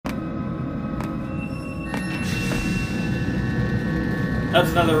That's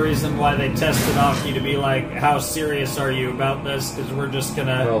another reason why they tested Aki to be like, how serious are you about this? Because we're just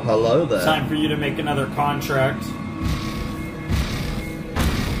gonna... Well, hello there. Time for you to make another contract.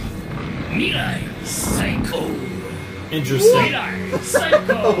 Mirai, Psycho. Interesting. Mirai,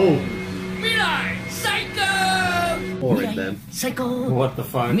 Psycho. Mirai, Psycho. Boring then. Psycho. What the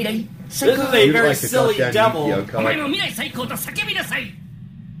fuck? Mirai, This is a You very look like a silly goddamn devil. Yu-Gi-Oh card. お前も未来最高と叫びなさい。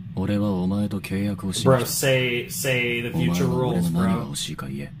 俺はお前と契約をし Bro, say the お前 future は俺 rules, の何が bro. 欲しいか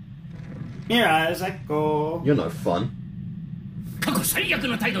言え。 Mirai, Psycho. You're no fun. 過去最悪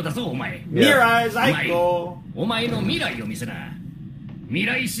の態度だぞお前。 Mirai, Psycho. お前の未来を見せな。未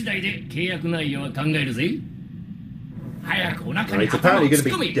来次第で契約内容は考えるぜ。早くお腹 Well, に he's 頭を apparently 突 going っ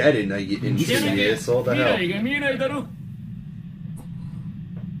to 込 be め。 dead in 2 years, so what the 未 hell? 来が見えないだろ。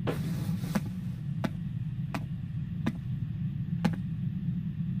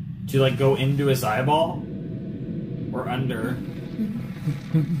 Do you like go into his eyeball? Or under?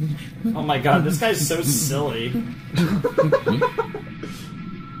 Oh my god, this guy's so silly.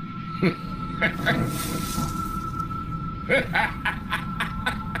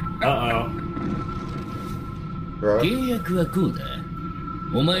 Uh-oh. Bro, 契約はこうだ。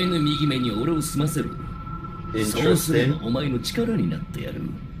お前の右目に俺を済ませろ。そうすれば interesting. お前の力になってやる。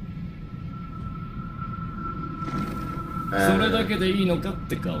それだけでいいのかっ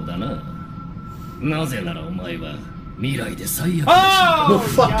て顔だな。なぜならお前は未来で最悪な The Oh!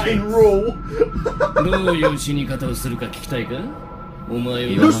 fucking Yikes. rule! どういう死に方をするか聞きたいか。お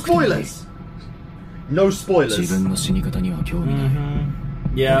前 No は spoilers! No 自 spoilers. 分の死に方には興味ない。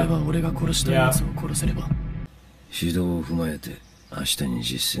 Yeah. 俺は俺が殺した奴を殺せれば。指導を踏まえて明日に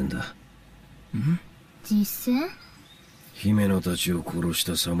実践だ。実践？姫野たちを殺し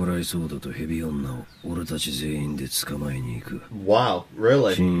た侍ソーダとヘビ女を俺たち全員で捕まえに行く。 Wow,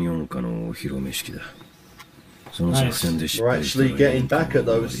 really? 新四課のお披露目式だ。その作戦で失 We're 敗したら actually getting back at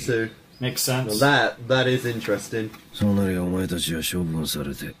those two. Makes Well, sense. that is interesting. そうなりゃお前たちは処分さ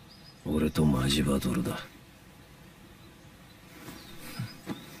れて俺とマジバトルだ。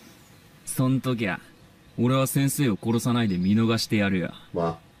そん時は俺は先生を殺さないで見逃してやるよ。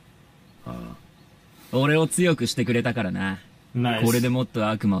 Wow. 俺を強くしてくれたからな。 Nice. これでもっと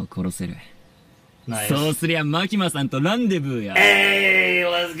悪魔を殺せる。 Nice. そうすりゃマキマさんとランデブーや。 Hey,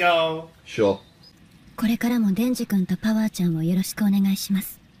 let's go. Sure. これからもデンジ君とパワーちゃんをよろしくお願いしま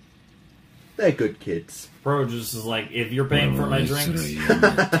す。 They're good kids. Bro just is like, if you're paying for my あいつら drinks, いい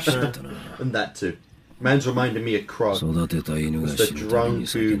女って知ったな。 And that too. Man's reminding me of Crow. 育てた犬が死ぬたびに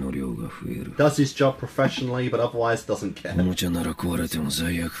酒の量が増える。 Does his job professionally, but otherwise doesn't お care. もちゃなら壊れても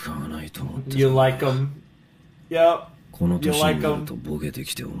罪悪感はないと思ってた。 you like him. Yep. この You 年に like なる him. とボケて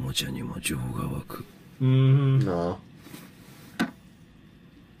きておもちゃにも情が湧く。 No.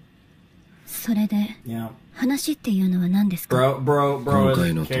 それで Yeah. 話っていうのは何ですか？ Bro 今 is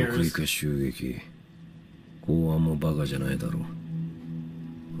回の得意 cares. 化襲撃。公安もバカじゃないだろ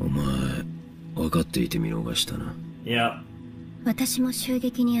う。お前、分かっていて見逃したな。 Yep. 私も襲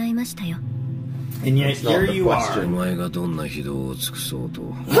撃に遭いましたよ。 And yet That's not here the you お question. are. 前がどんな非道を尽くそう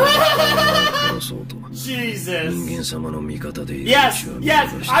と、殺そうと、人間 Jesus. 様の味方でいるう Yes, ちは見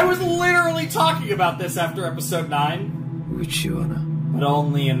yes. 逃し I た。 was literally talking about this after episode 9. うちはな。 But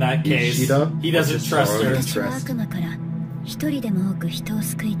only in that case. Ishida? He doesn't Just trust her. sorry. 私は悪魔から一人でも多く人を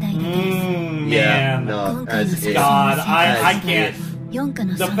救いたいだけです。 Yeah, Man. no, 今回の as 作 is. 戦の God, 成 I 功 can't. 4課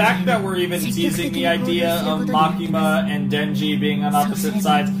の The 存 fact 在 that we're even を積 teasing 極的 the に行動 idea する of ことになってま Makima す。 and Denji being on そうす opposite れば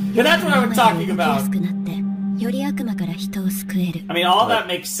sides. Yeah, that's what I was talking 動きや about. すくなってより悪魔から人を救える。 I mean, all that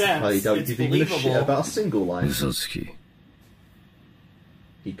makes sense. Well, you don't It's give even a shit believable. about a single line. 嘘つき。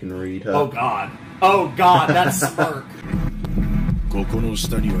 He can read her. Oh god. Oh god, that smirk. ここの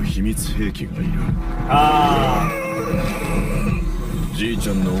下には秘密兵器がいる。 Ah. じいち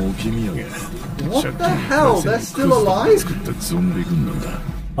ゃんの置き土産。 What the hell? They're still alive? 作ったゾンビ軍なんだ。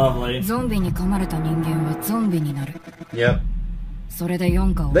 Lovely. ゾンビに噛まれた人間はゾンビになる。 Yep. それで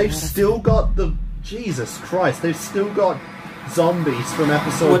4課を終わ They've らせる。 still got the... Jesus Christ, they've still got zombies from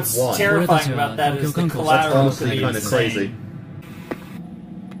episode What's 1. terrifying about that is the That's collateral honestly could be kind of crazy. insane.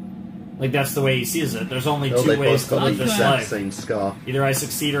 Like, that's the way he sees it. There's only Oh, two they ways both to got live the this exact life. same scar. Either I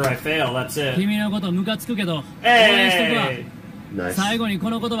succeed or I fail, that's it. 君のことムカつくけど、応援しとくわ。 Hey! Nice. 最後に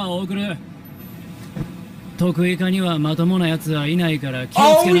この言葉を送る。得意化にはまともな奴はいないから気をつ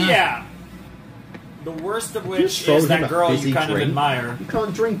Oh けな。 yeah! The worst of which Just throw is him that a girl fizzy you kind of drink. admire. You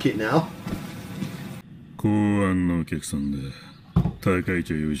can't drink it now. 公安のお客さんだ。高い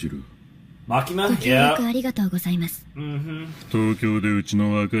茶用しろ。 Makima? ご協力 Yeah. ありがとうございます。 Mm-hmm. 東京でうち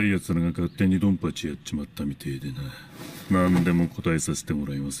の若い奴らが勝手にドンパチやっちまったみてえでな。何でも答えさせても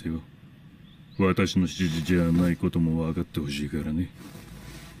らいますよ。私の指示じゃないことも分かってほしいからね。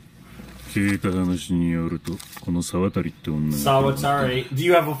聞いた話によると、この沢渡って女が Sawatari. Do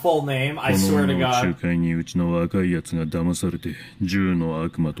you have a full name? I こ swear の to 女を仲 God. 介にうちの若いやつが騙されて銃の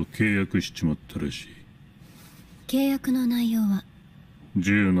悪魔と契約しちまったらしい。契約の内容は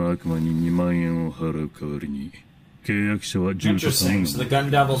銃の悪魔に2万円を払う代わりに契約者は銃と Interesting. 弾 So the gun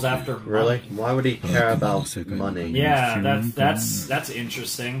devil's after. Really? Why would he care about money? Yeah, that's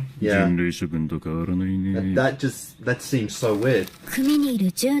interesting. Yeah. 人類諸君と変わらないね。 That seems so weird. 組にい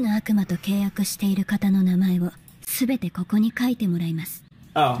る銃の悪魔と契約している方の名前をすべてここに書いてもらいます。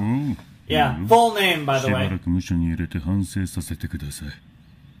Oh, yeah. Full name, by し the ば way. らく無所に入れて反省させてください。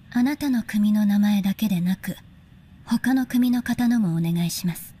あなたの組の名前だけでなく、他の組の方のもお願いし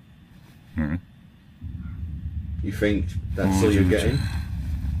ます。You think that's all you're getting?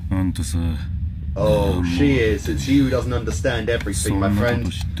 あんたさ、 Oh, she is. It's you who doesn't understand そ everything, ん my なこ friend.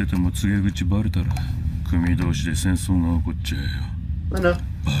 と知ってても告げ口バレたら組同士で戦争が起こっちゃうよ。 I know.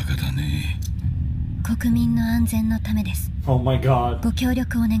 バカだね。国民の安全のためです。 Oh my God. ご協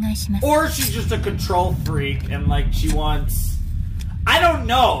力お願いします。 Or she's just a control freak and like she wants. I don't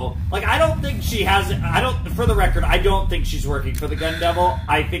know. Like I don't think she has. I don't. For the record, I don't think she's working for the Gun Devil.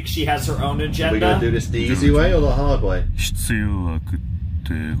 I think she has her own Are we gonna do agenda. this the easy way or the hard way? 必要悪っ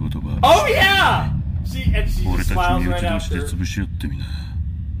て言葉。 Oh yeah. She just 俺たち smiles 身 right 内同士で after. 潰し合ってみな。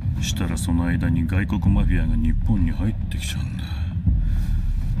したらその間に外国マフィアが日本に入ってきちゃうんだ。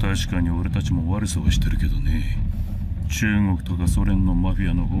確かに俺たちも悪さはしてるけどね。中国とかソ連のマフ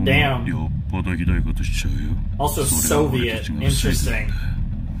ィアの方が Damn. よっぽどひどいことしちゃうよ。 Also それは俺たち Soviet. が防いでるん Interesting.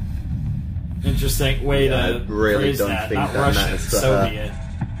 だ。 Interesting way Yeah, I to really phrase don't that. think Not that Russian. matters to her. Soviet.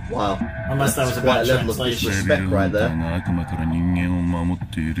 Wow. Unless that was That's a quite bad a level of translation. disrespect right there. が悪魔から人間を守っ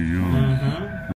ているよ。